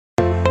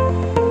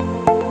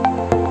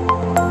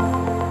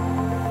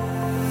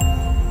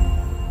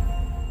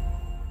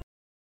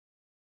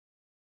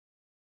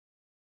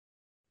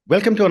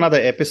Welcome to another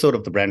episode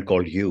of The Brand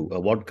Called You, a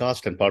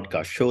podcast and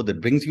podcast show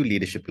that brings you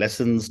leadership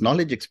lessons,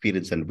 knowledge,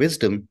 experience, and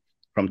wisdom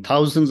from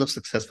thousands of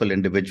successful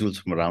individuals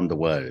from around the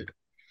world.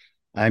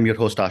 I'm your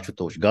host,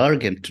 Ashutosh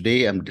Garg, and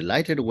today I'm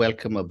delighted to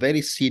welcome a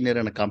very senior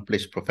and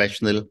accomplished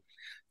professional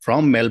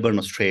from Melbourne,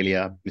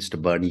 Australia,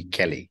 Mr. Bernie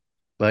Kelly.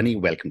 Bernie,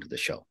 welcome to the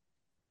show.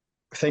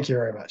 Thank you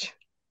very much.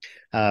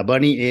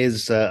 Bernie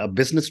is a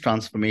business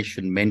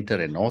transformation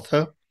mentor and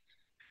author.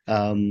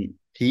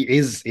 He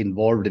is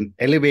involved in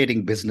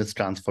elevating business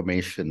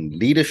transformation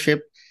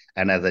leadership.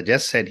 And as I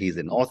just said, he's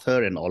an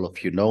author, and all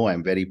of you know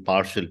I'm very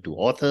partial to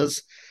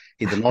authors.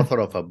 He's an author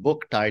of a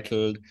book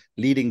titled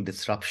Leading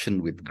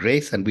Disruption with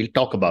Grace, and we'll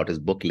talk about his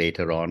book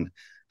later on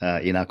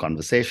in our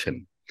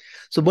conversation.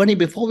 So, Bernie,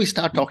 before we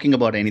start talking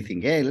about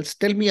anything else,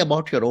 tell me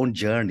about your own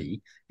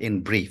journey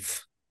in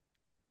brief.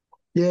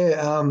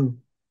 Yeah,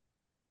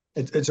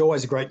 it's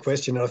always a great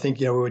question. And I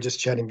think, we were just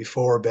chatting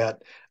before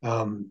about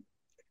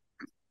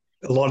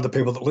a lot of the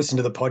people that listen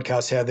to the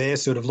podcast, how they're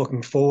sort of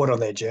looking forward on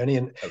their journey.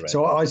 And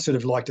so I sort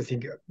of like to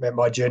think about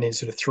my journey in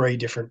sort of three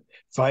different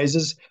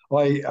phases.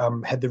 I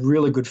had the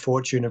really good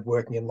fortune of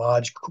working in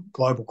large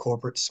global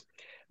corporates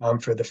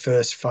for the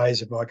first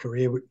phase of my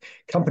career with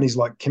companies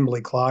like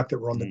Kimberly-Clark that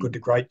were on the good to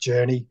great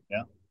journey.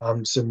 Yeah.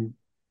 Some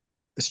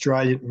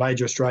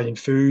major Australian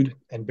food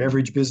and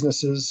beverage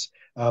businesses,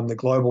 the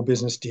global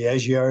business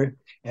Diageo.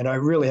 And I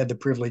really had the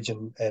privilege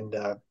and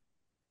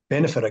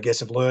benefit, I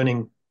guess, of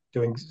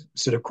doing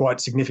sort of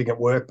quite significant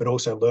work, but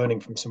also learning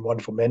from some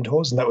wonderful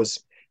mentors. And that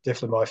was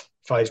definitely my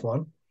phase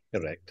one.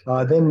 Correct.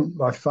 Then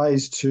my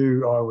phase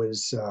two, I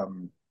was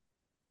the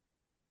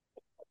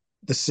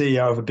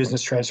CEO of a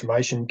business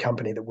transformation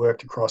company that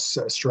worked across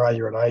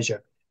Australia and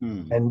Asia.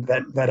 And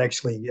that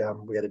actually,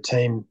 we had a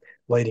team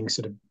leading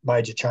sort of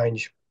major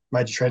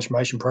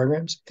transformation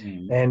programs.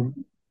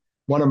 And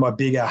one of my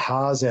big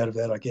ahas out of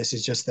that, I guess,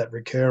 is just that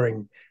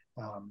recurring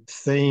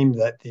theme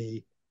that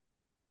the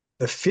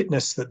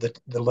fitness that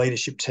the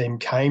leadership team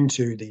came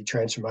to the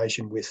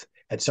transformation with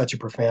had such a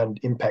profound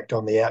impact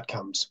on the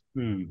outcomes.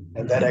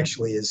 And that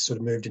actually has sort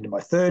of moved into my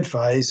third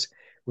phase,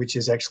 which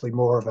is actually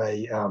more of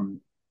a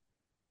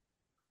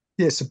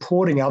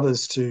supporting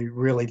others to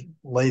really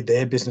lead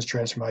their business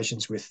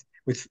transformations with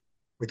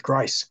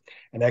grace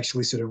and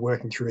actually sort of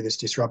working through this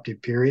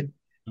disruptive period.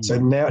 So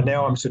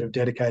now I'm sort of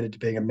dedicated to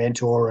being a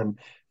mentor and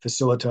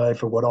facilitator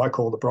for what I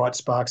call the bright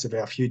sparks of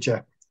our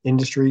future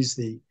industries,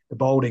 the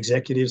bold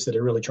executives that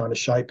are really trying to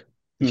shape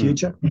the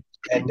future,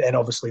 and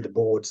obviously the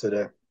boards that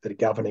are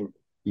governing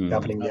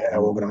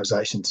our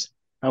organizations.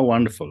 How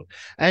wonderful.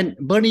 And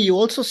Bernie, you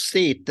also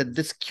state that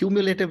this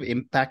cumulative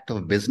impact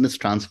of business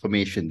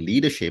transformation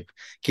leadership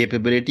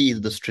capability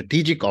is the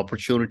strategic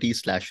opportunity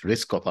 /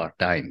 risk of our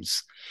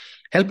times.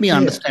 Help me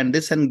understand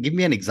this and give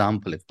me an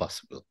example if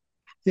possible.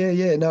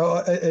 Yeah.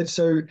 No,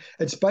 so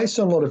it's based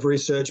on a lot of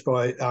research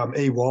by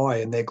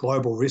EY and their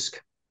global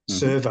risk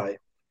survey.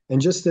 And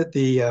just that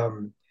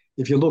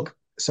if you look,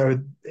 so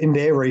in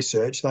their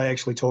research, they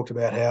actually talked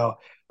about how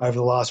over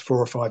the last 4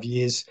 or 5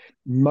 years,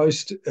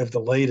 most of the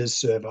leaders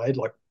surveyed,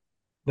 like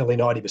nearly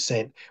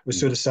 90%, was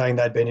sort of saying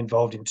they'd been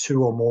involved in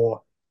 2 or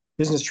more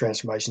business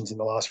transformations in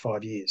the last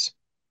 5 years,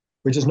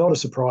 which is not a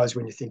surprise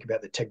when you think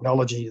about the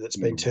technology that's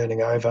been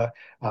turning over.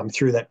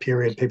 Through that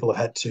period, people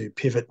have had to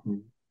pivot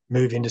and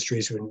move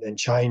industries and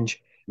change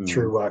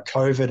through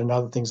COVID and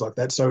other things like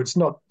that. So it's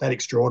not that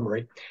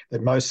extraordinary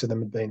that most of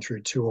them have been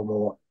through 2 or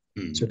more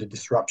sort of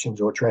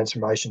disruptions or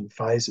transformation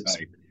phases.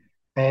 Right.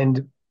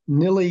 And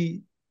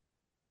nearly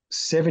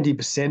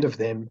 70% of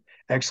them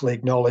actually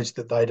acknowledged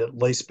that they'd at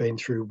least been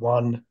through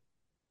one,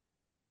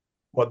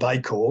 what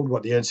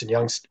the Ernst &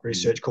 Young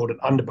research called an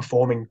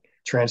underperforming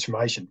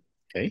transformation.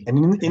 Okay.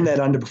 And in that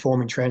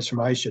underperforming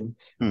transformation,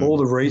 all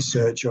the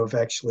research of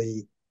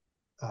actually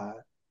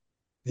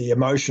the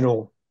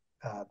emotional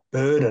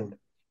burden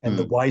and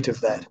the weight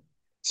of that.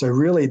 So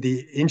really the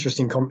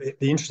interesting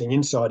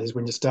insight is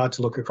when you start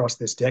to look across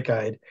this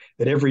decade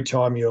that every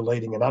time you're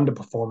leading an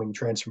underperforming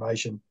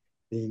transformation,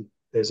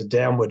 there's a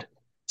downward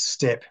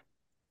step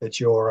that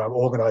your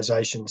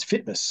organization's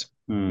fitness,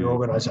 your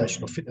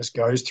organizational fitness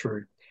goes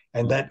through.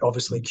 And that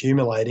obviously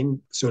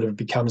accumulating sort of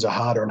becomes a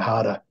harder and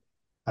harder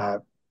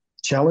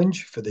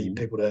challenge for the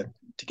people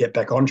to get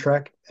back on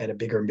track and a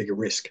bigger and bigger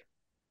risk.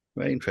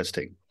 Very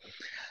interesting.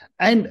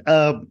 And,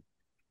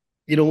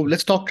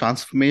 let's talk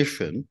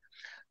transformation.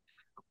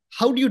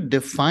 How do you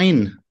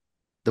define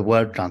the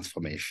word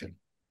transformation?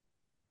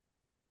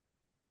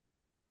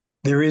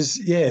 This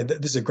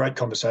is a great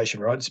conversation,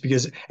 right? It's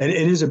because it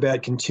is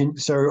about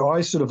So I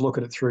sort of look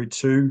at it through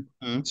two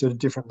sort of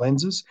different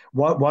lenses.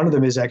 One of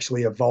them is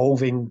actually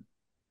evolving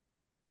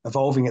at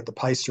the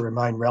pace to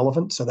remain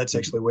relevant. So that's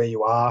actually where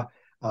you are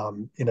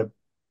in a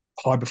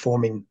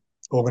high-performing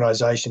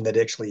organization that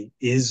actually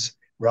is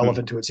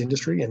relevant to its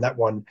industry, and that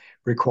one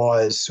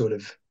requires sort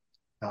of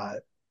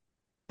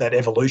that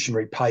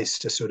evolutionary pace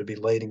to sort of be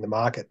leading the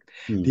market.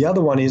 The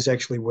other one is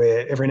actually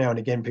where every now and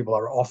again people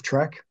are off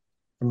track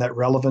from that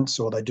relevance,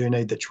 or they do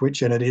need the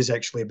twitch, and it is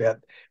actually about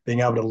being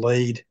able to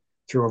lead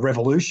through a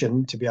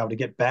revolution to be able to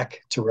get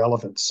back to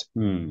relevance.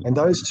 Mm. And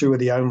those two are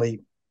the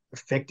only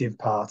effective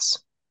paths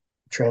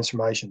of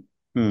transformation.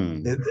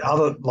 Mm. The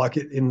other, like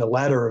in the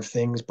ladder of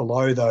things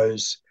below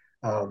those,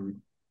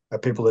 are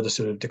people that are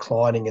sort of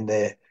declining in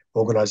their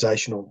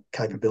organizational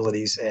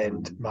capabilities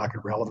and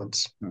market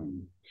relevance.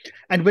 Mm.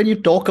 And when you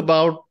talk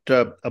about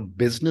a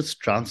business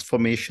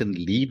transformation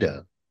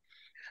leader,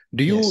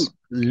 do you Yes.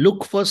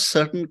 look for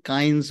certain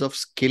kinds of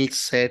skill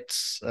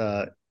sets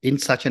in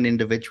such an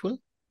individual?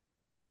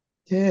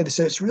 Yeah,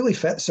 so it's really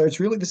so it's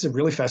really, this is a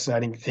really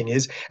fascinating thing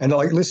is, and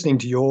like listening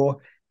to your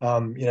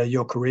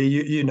your career,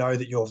 you know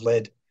that you've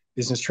led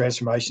business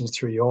transformations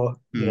through your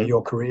Mm.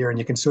 your career, and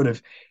you can sort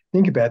of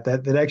think about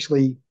that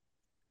actually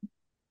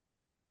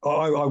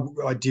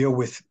I deal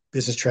with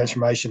business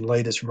transformation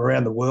leaders from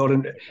around the world,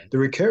 and the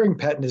recurring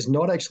pattern is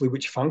not actually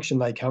which function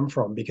they come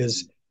from,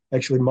 because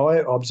actually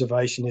my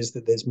observation is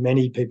that there's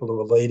many people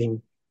who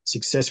are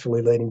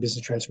successfully leading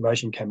business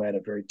transformation came out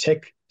of very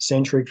tech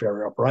centric,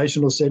 very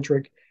operational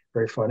centric,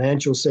 very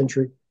financial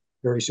centric,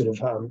 very sort of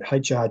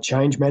HR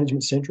change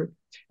management centric,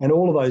 and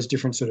all of those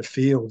different sort of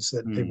fields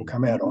that people Mm.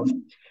 come out of.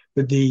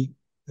 But the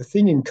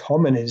thing in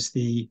common is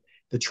the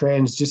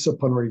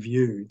transdisciplinary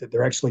view that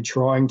they're actually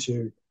trying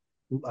to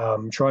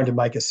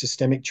make a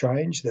systemic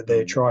change, that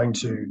they're trying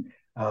to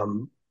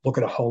look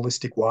at a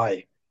holistic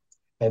way.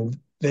 And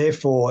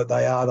therefore,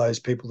 they are those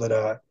people that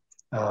are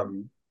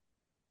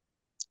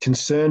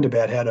concerned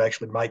about how to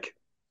actually make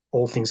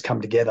all things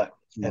come together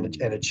and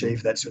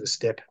achieve that sort of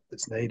step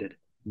that's needed.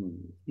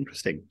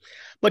 Interesting.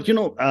 But,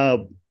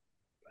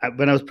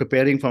 when I was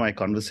preparing for my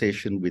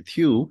conversation with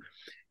you,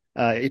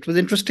 it was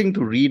interesting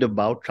to read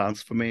about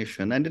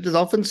transformation. And it is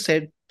often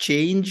said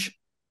change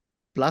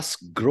plus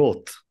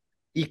growth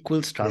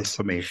equals Yes.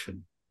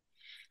 transformation.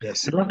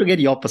 Yes. I'd love to get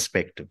your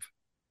perspective.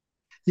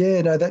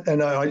 Yeah, no, that,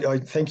 and I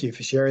thank you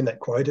for sharing that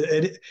quote.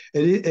 It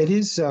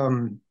is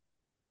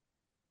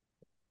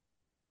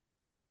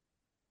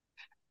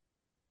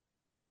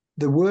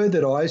the word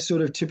that I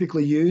sort of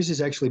typically use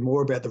is actually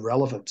more about the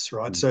relevance,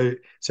 right? So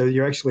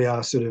you actually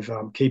are sort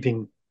of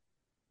keeping,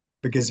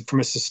 because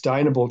from a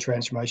sustainable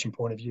transformation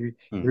point of view,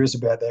 there is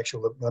about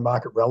the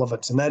market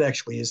relevance, and that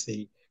actually is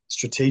the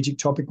strategic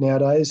topic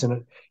nowadays.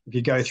 And if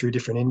you go through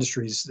different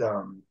industries,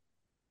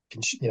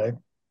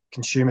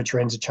 consumer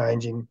trends are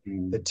changing,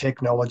 the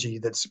technology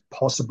that's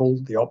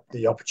possible,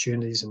 the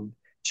opportunities and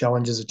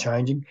challenges are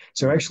changing.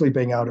 So actually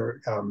being able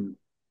to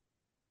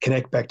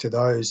connect back to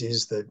those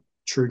is the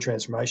true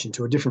transformation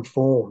to a different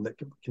form that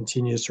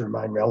continues to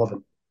remain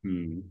relevant.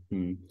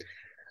 Mm-hmm.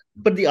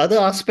 But the other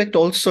aspect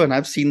also, and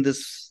I've seen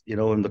this,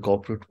 in the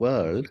corporate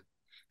world,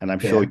 and I'm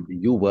sure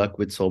you work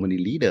with so many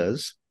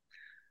leaders,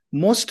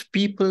 most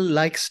people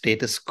like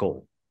status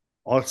quo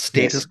or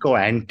status quo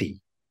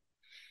ante.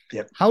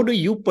 Yep. How do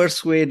you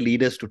persuade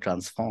leaders to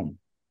transform?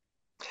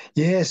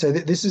 Yeah, so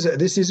this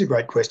is a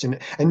great question,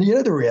 and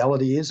the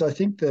reality is, I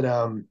think that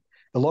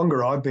the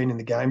longer I've been in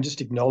the game,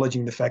 just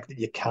acknowledging the fact that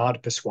you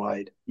can't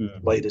persuade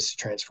leaders to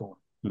transform.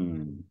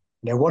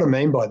 Now, what I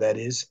mean by that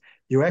is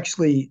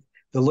the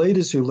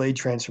leaders who lead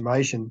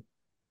transformation,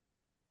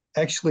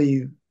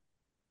 actually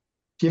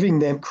creating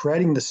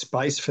the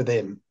space for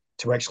them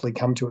to actually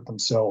come to it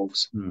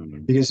themselves.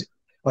 Because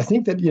I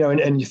think that,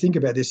 and you think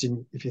about this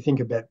if you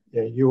think about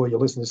you or your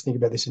listeners think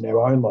about this in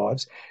their own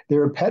lives,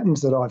 there are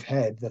patterns that I've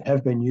had that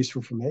have been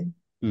useful for me.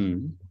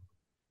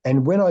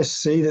 And when I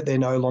see that they're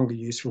no longer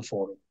useful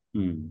for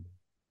me,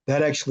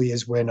 that actually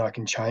is when I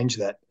can change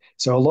that.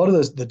 So a lot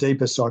of the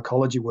deeper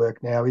psychology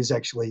work now is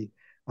actually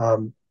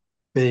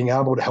being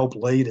able to help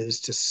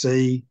leaders to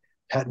see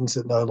patterns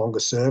that no longer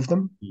serve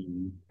them.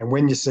 And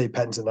when you see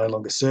patterns that no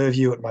longer serve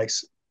you,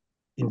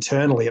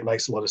 internally it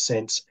makes a lot of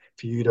sense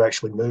for you to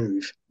actually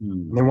move.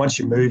 And then once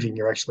you're moving,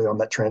 you're actually on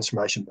that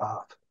transformation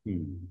path.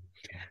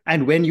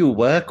 And when you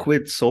work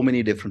with so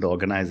many different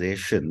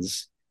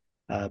organizations,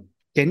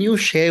 can you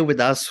share with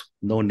us,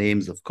 no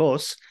names, of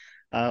course,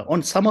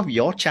 on some of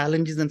your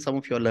challenges and some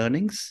of your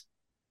learnings?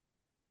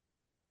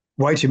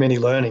 Way too many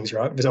learnings,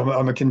 right? Because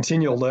I'm a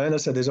continual learner,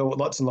 so there's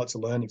lots and lots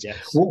of learnings.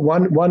 Yes.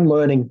 One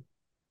learning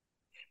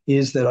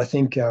is that I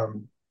think that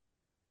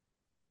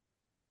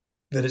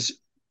is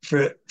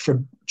for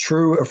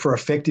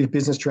effective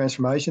business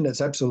transformation,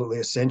 it's absolutely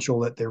essential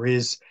that there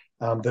is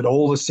that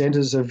all the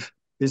centers of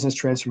business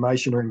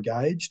transformation are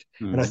engaged.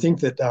 And I think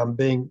that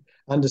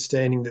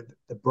understanding that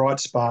the bright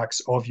sparks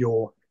of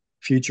your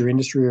future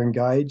industry are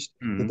engaged,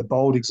 that the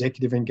bold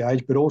executive are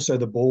engaged, but also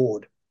the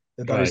board,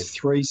 that those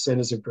three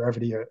centers of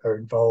gravity are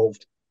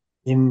involved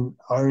in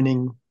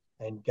owning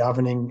and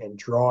governing and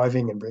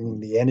driving and bringing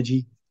the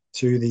energy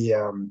to the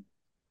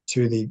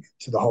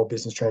whole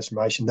business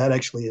transformation. That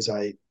actually is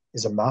a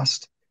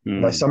must.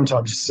 And I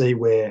sometimes see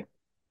where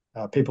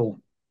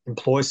people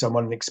employ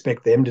someone and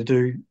expect them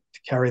to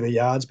carry the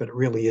yards, but it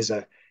really is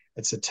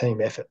it's a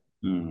team effort.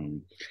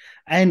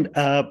 And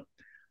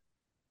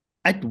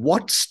at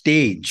what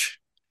stage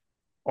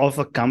of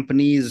a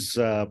company's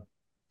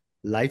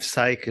life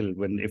cycle,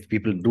 if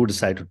people do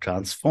decide to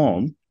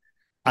transform,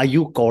 are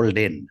you called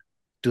in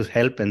to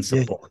help and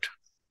support?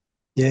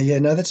 Yeah.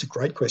 No, that's a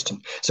great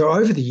question. So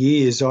over the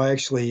years, I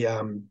actually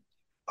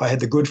I had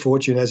the good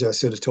fortune, as I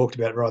sort of talked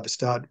about right at the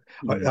start,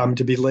 Mm.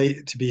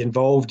 to be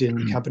involved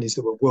in companies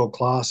that were world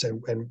class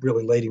and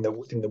really leading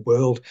in the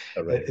world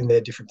Correct. in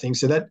their different things.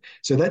 So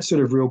that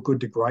sort of real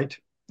good to great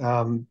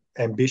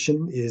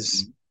ambition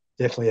is Mm.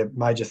 definitely a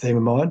major theme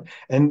of mine.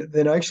 And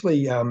then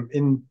actually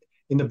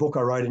in the book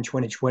I wrote in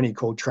 2020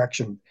 called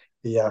Traction,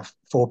 the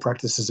four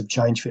practices of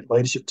change fit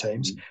leadership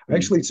teams, I Mm.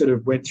 actually sort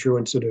of went through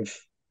and sort of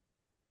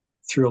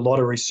through a lot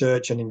of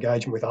research and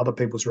engagement with other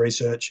people's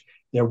research,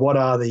 what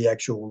are the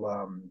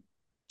actual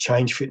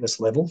change fitness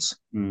levels?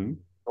 Mm.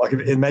 Like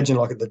imagine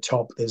like at the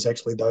top, there's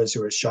actually those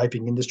who are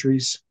shaping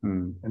industries,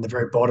 Mm. and the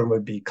very bottom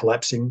would be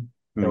collapsing,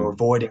 or Mm.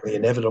 avoiding the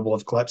inevitable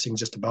of collapsing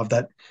just above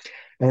that.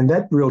 And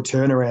that real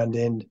turnaround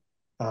end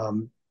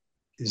um,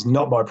 is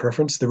not my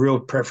preference. The real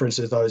preference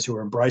is those who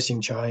are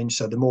embracing change.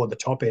 So the more the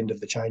top end of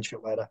the change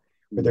fit ladder,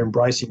 where they're Mm.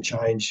 embracing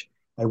change,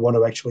 they want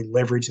to actually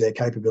leverage their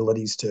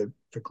capabilities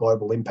for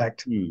global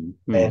impact, Mm.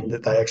 and Mm.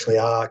 that they actually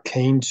are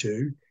keen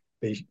to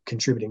be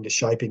contributing to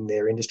shaping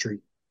their industry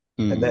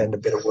Mm. and a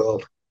better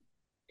world.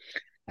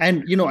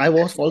 And I've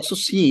also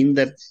seen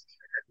that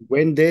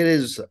when there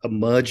is a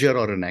merger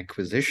or an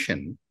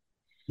acquisition,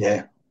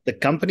 Yeah, the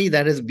company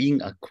that is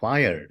being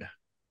acquired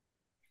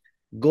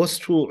goes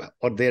through,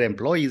 or their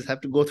employees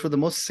have to go through the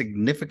most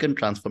significant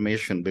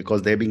transformation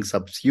because they're being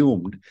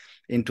subsumed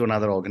into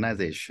another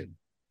organization.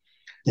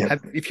 yeah.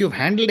 If you've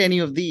handled any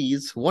of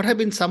these, what have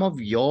been some of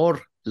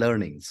your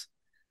learnings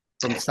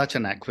from such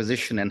an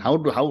acquisition, and how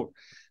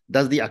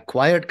does the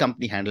acquired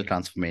company handle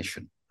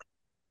transformation?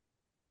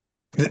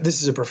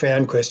 This is a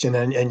profound question,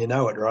 and you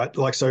know it, right?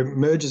 Like, so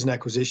mergers and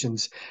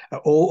acquisitions,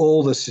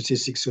 all the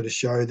statistics sort of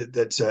show that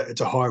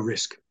it's a high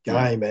risk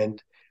Yeah, game,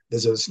 and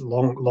there's a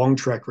long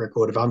track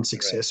record of correct.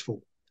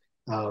 unsuccessful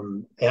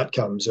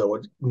outcomes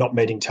or not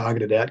meeting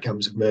targeted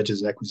outcomes of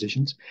mergers and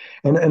acquisitions.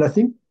 And I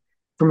think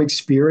from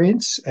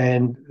experience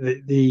and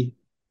the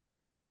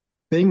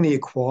being the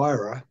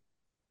acquirer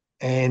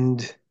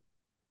and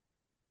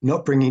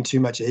not bringing too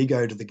much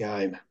ego to the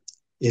game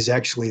is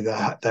actually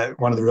that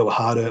one of the real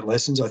hard-earned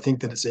lessons. I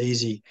think that it's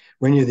easy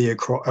when you're the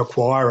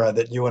acquirer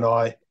that you and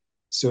I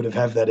sort of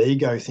have that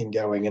ego thing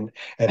going, and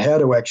how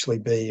to actually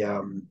be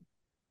uh,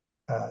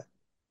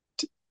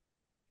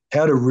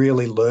 how to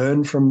really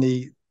learn from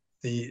the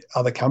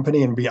other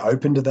company and be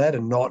open to that,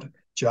 and not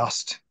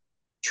just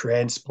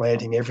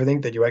transplanting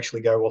everything. That you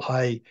actually go, well,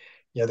 hey,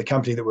 the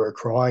company that we're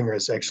acquiring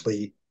is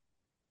actually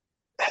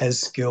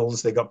has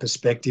skills, they've got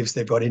perspectives,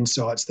 they've got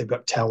insights, they've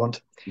got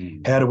talent.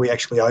 How Mm. do we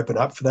actually open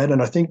up for that?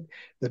 And I think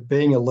that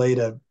being a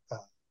leader,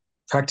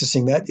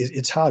 practicing that,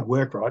 it's hard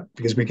work, right?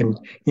 Because we can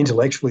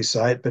intellectually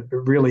say it, but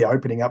really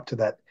opening up to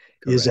that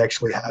is Correct.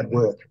 actually hard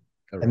work.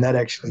 And Correct. that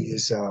actually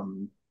is,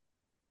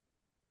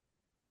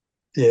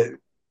 yeah,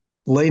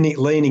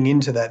 leaning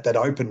into that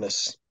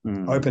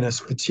Mm.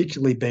 openness,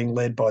 particularly being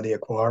led by the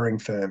acquiring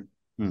firm,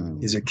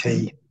 is Mm. a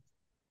key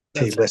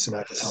That's lesson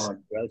over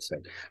time. well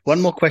said. One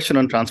more question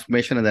on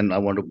transformation, and then I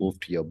want to move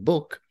to your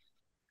book.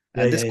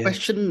 Yeah, And yeah, this yeah.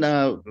 question,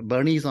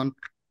 Bernie, is on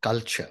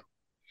culture.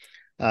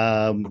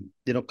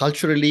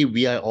 Culturally,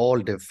 we are all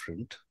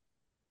different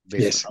based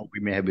on Yes, how we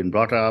may have been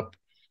brought up,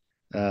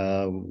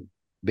 uh,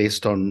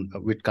 based on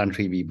which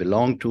country we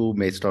belong to,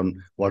 based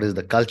on what is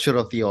the culture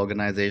of the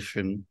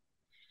organization.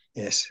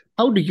 yes.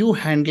 How do you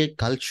handle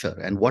culture,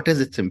 and what is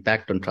its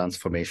impact on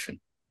transformation?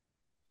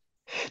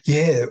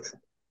 Yeah,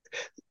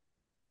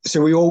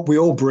 so we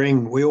all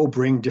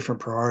bring different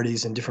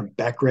priorities and different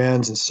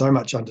backgrounds and so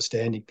much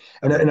understanding,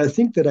 and Correct. I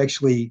think that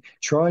actually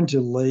trying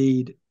to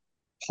lead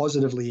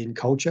positively in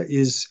culture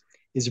is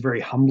a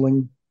very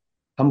humbling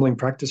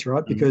practice,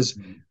 right? Because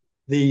Mhm.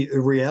 the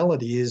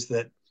reality is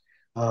that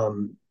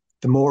um,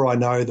 the more I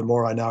know, the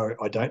more I know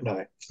I don't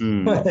know.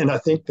 Mm. And I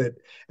think that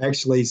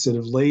actually sort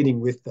of leading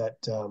with that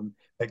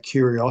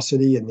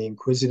curiosity and the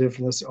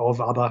inquisitiveness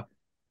of other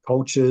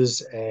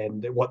cultures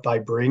and what they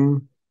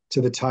bring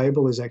to the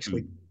table is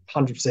actually Mm.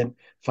 100%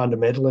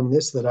 fundamental in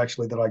this. That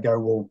actually that I go,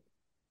 well,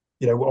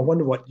 I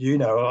wonder what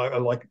I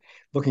like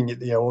looking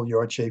at all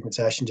your achievements,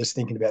 Ash, and just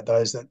thinking about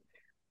those that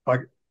I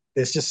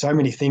there's just so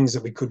many things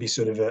that we could be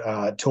sort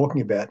of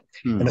talking about.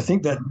 And I Mm.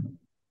 think that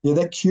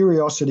that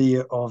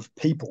curiosity of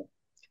people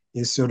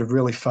is sort of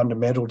really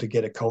fundamental to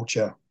get a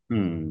culture,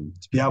 Mm.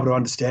 to be able to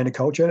understand a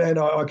culture. And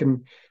I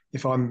can,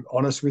 if I'm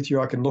honest with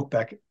you, I can look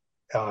back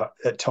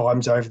at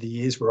times over the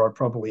years where I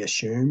probably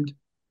assumed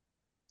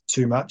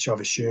too much.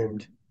 I've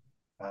assumed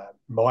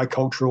my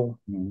cultural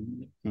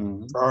Mm.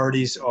 Mm.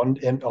 priorities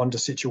onto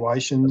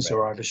situations, or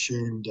Correct. I've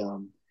assumed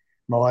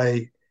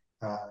my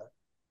uh,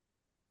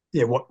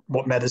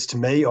 what matters to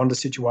me onto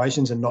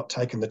situations, and not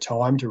taken the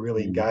time to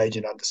really Mm. engage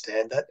and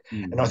understand that.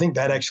 And I Mm. think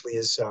that actually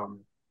is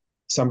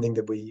something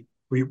that we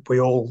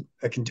all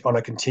are on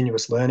a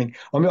continuous learning.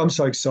 I'm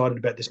so excited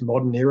about this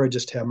modern era,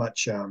 just how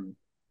much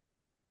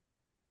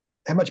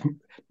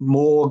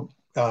more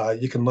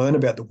you can learn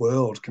about the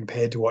world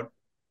compared to what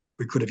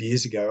we could have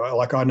years ago.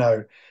 Like, I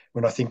know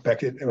when I think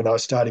back when I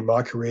was starting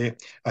my career,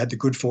 I had the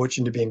good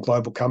fortune to be in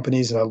global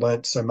companies, and I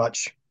learned so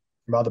much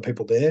from other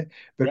people there.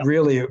 But Yeah.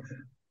 really,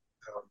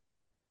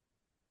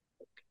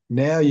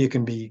 now you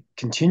can be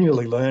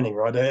continually learning,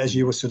 right? As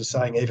you were sort of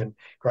saying, even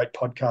great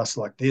podcasts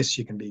like this,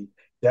 you can be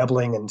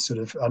dabbling and sort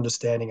of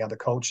understanding other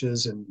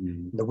cultures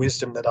and the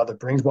wisdom that other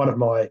brings. One of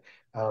my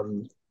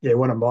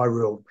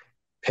real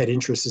pet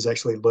interests is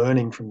actually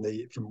learning from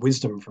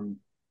wisdom from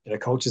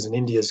cultures, and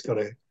India's got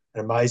an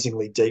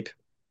amazingly deep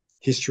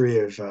history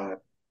of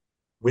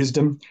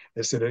wisdom.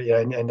 It's sort of,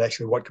 and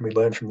actually what can we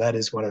learn from that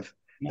is one of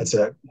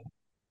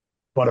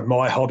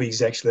my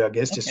hobbies, actually, I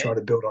guess, just Okay. trying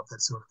to build up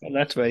that sort of thing.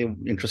 Well, that's very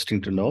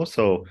interesting to know.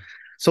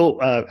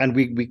 And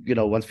we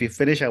once we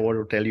finish, I want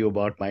to tell you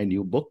about my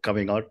new book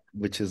coming out,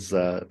 which is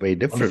very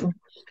different. Wonderful.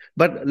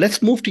 But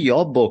let's move to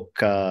your book,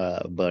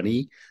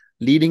 Bernie,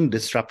 Leading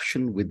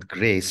Disruption with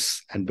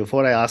Grace. And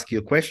before I ask you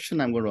a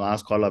question, I'm going to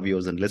ask all of you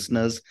and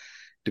listeners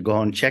to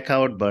go and check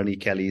out Bernie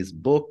Kelly's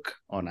book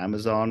on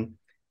Amazon,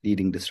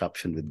 Leading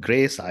Disruption with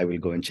Grace. I will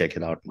go and check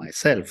it out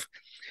myself.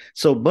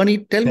 So, Bernie,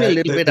 tell me a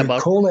little bit The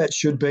about. call out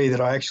should be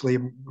that I actually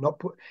am not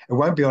put. It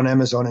won't be on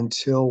Amazon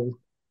until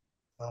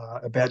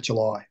about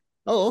July.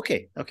 Oh,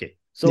 okay, okay.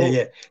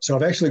 Yeah. So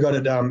I've actually got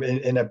it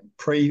in a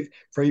free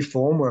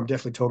form where I'm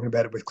definitely talking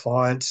about it with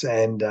clients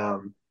and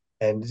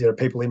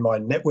people in my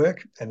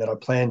network, and that I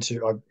plan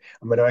to.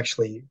 I'm going to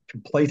actually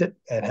complete it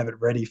and have it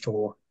ready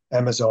for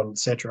Amazon,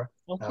 etc.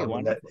 Okay,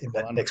 In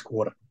that next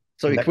quarter.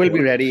 So it will be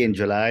ready in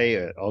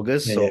July,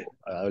 August. Yeah, so yeah.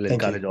 I will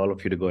Thank encourage you. all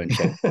of you to go and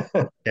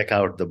check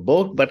out the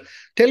book. But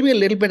tell me a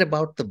little bit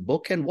about the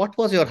book and what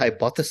was your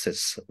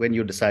hypothesis when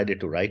you decided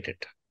to write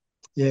it?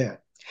 Yeah.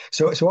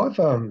 So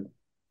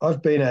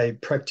I've been a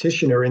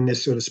practitioner in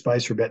this sort of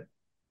space for about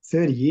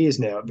 30 years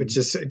now, but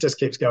it just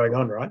keeps going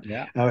on, right?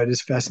 Yeah. It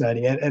is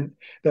fascinating. And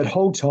that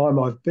whole time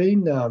I've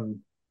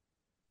been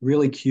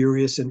really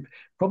curious and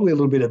probably a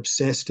little bit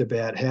obsessed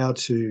about how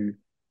to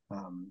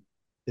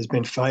there's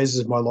been phases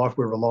of my life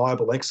where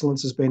reliable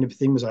excellence has been a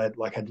thing, was I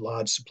had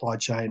large supply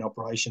chain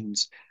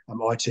operations,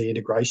 IT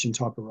integration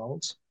type of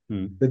roles.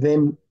 But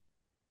then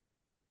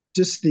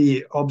just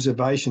the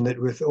observation that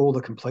with all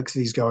the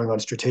complexities going on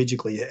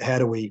strategically, how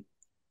do we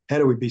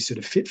be sort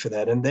of fit for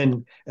that? And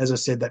then, as I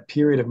said, that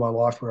period of my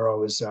life where I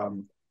was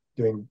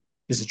doing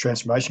business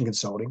transformation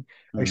consulting,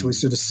 actually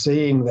sort of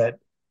seeing that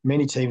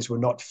many teams were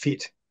not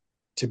fit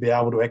to be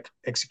able to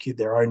execute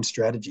their own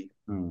strategy.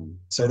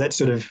 So that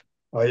sort of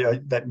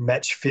that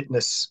match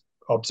fitness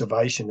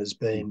observation has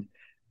been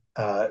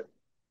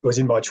was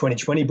in my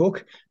 2020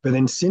 book. But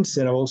then since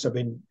then, I've also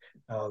been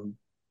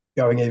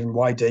going even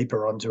way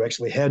deeper onto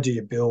actually how do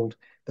you build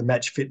the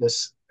match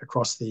fitness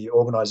across the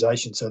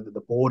organization so that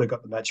the board have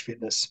got the match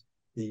fitness,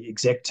 the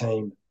exec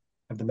team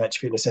have the match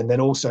fitness, and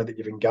then also that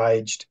you've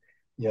engaged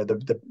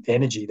the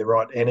energy, the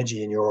right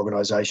energy in your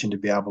organization to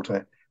be able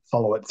to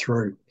follow it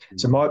through.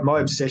 So my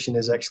obsession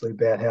is actually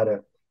about how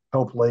to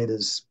help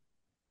leaders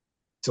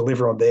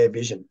deliver on their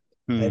vision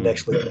and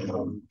actually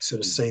sort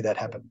of see that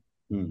happen.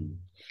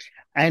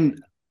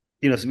 And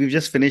so we've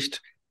just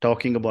finished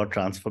talking about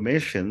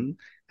transformation,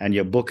 and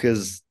your book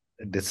is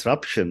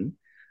Disruption.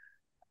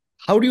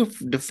 How do you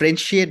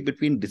differentiate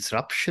between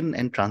disruption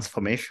and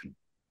transformation?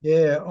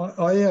 Yeah,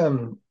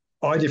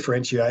 I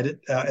differentiate it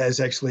as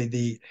actually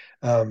the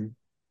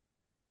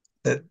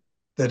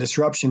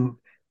disruption.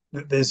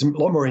 There's a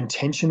lot more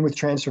intention with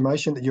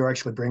transformation, that you're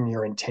actually bringing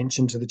your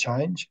intention to the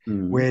change,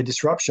 where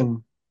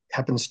disruption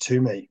happens to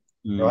me,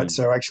 right?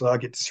 So actually I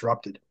get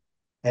disrupted.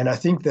 And I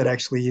think that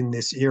actually in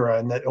this era,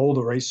 and that all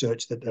the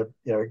research that,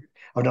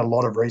 I've done a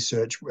lot of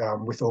research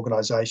with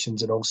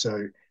organizations and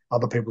also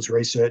other people's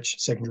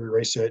research, secondary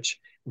research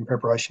in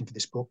preparation for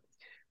this book.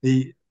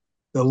 The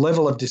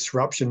level of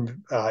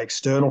disruption,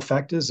 external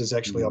factors, is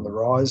actually on the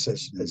rise,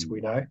 as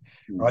we know,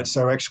 right?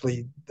 So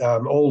actually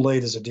all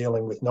leaders are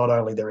dealing with not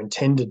only their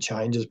intended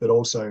changes, but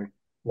also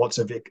lots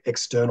of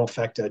external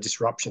factor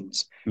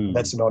disruptions.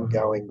 That's an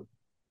ongoing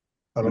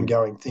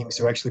thing.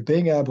 So actually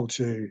being able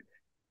to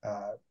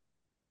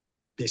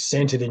be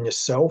centered in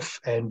yourself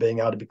and being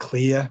able to be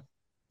clear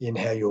in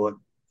how you're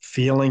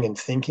feeling and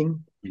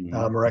thinking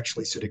are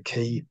actually sort of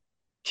key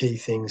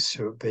things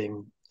to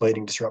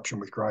leading disruption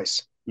with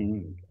grace.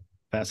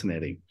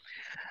 Fascinating.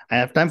 I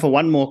have time for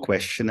one more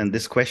question, and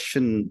this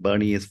question,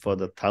 Bernie, is for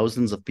the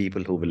thousands of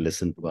people who will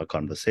listen to our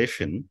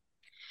conversation.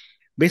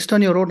 Based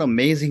on your own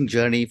amazing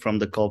journey from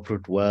the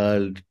corporate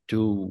world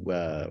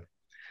to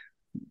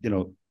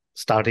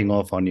starting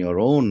off on your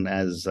own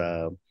as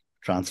a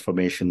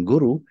transformation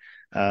guru,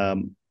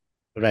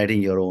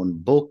 writing your own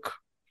book,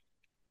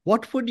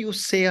 what would you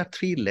say are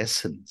 3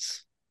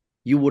 lessons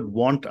you would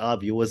want our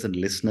viewers and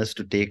listeners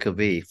to take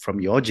away from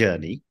your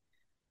journey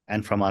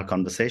and from our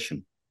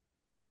conversation?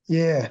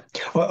 Yeah,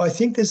 I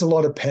think there's a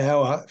lot of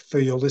power for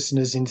your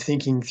listeners in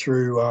thinking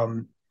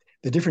through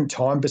the different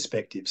time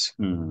perspectives.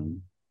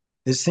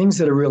 There's things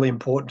that are really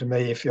important to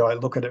me if I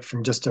look at it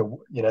from just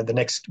the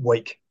next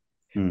week,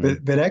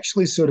 but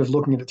actually sort of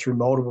looking at it through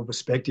multiple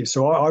perspectives.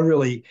 So I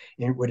really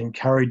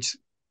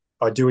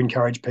I do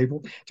encourage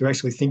people to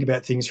actually think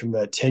about things from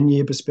the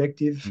 10-year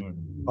perspective.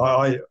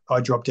 I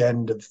drop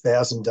down into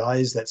 1,000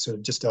 days. That's sort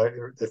of just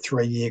over the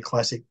 3-year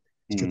classic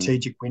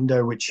strategic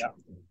window, which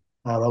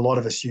a lot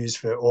of us use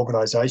for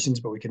organizations,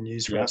 but we can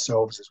use for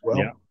ourselves as well.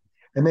 Yeah.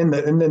 And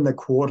then the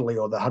quarterly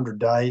or the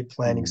 100-day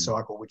planning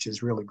cycle, which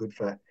is really good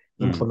for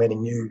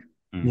implementing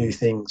new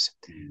things.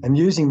 And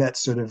using that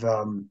sort of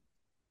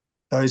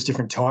those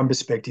different time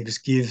perspectives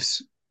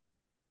gives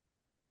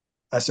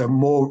us a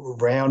more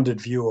rounded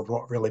view of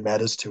what really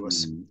matters to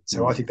us.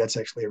 So I think that's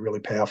actually a really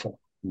powerful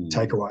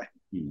takeaway.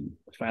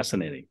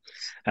 Fascinating.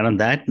 And on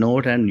that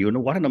note,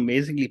 and what an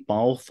amazingly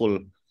powerful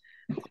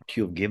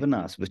you've given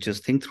us, which is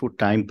think through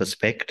time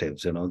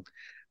perspectives.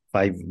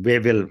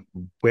 Where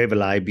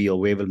will I be, or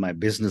where will my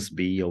business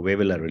be, or where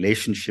will a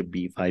relationship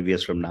be 5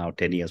 years from now,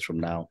 10 years from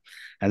now?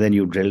 And then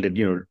you drilled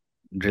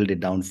it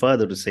down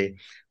further to say,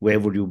 where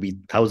would you be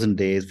 1,000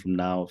 days from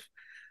now,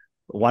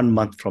 1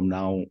 month from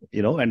now,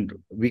 and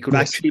we could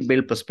actually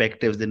build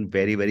perspectives in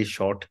very, very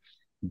short,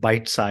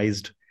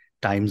 bite-sized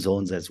time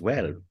zones as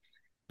well.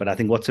 But I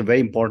think what's a very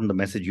important, the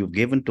message you've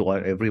given to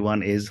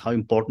everyone is how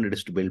important it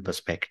is to build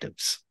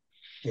perspectives.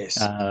 Yes.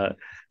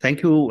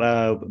 Thank you,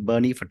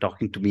 Bernie, for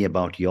talking to me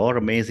about your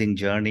amazing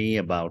journey,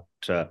 about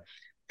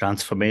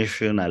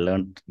transformation. I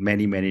learned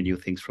many, many new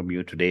things from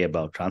you today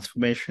about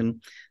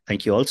transformation.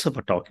 Thank you also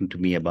for talking to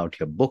me about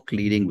your book,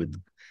 Leading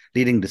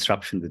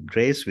Disruption with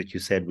Grace, which you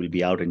said will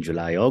be out in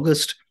July,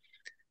 August.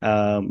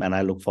 And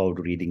I look forward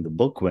to reading the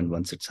book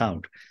once it's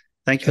out.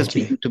 Thank you for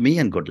speaking to me,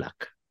 and good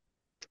luck.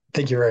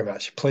 Thank you very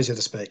much. Pleasure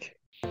to speak.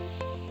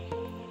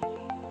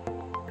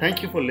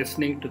 Thank you for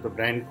listening to the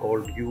Brand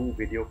Called You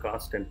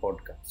videocast and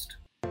podcast,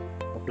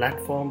 a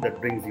platform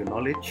that brings you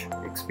knowledge,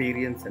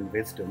 experience, and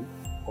wisdom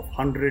of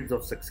hundreds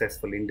of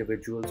successful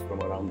individuals from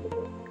around the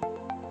world.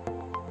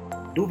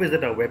 Do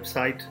visit our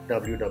website,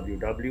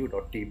 www.tbcy.in,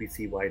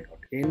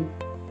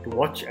 to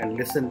watch and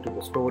listen to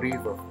the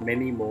stories of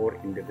many more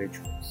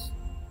individuals.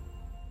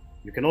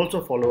 You can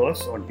also follow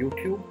us on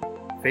YouTube,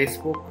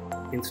 Facebook,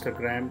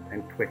 Instagram,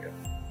 and Twitter.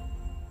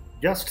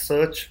 Just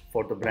search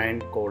for the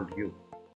Brand Called You.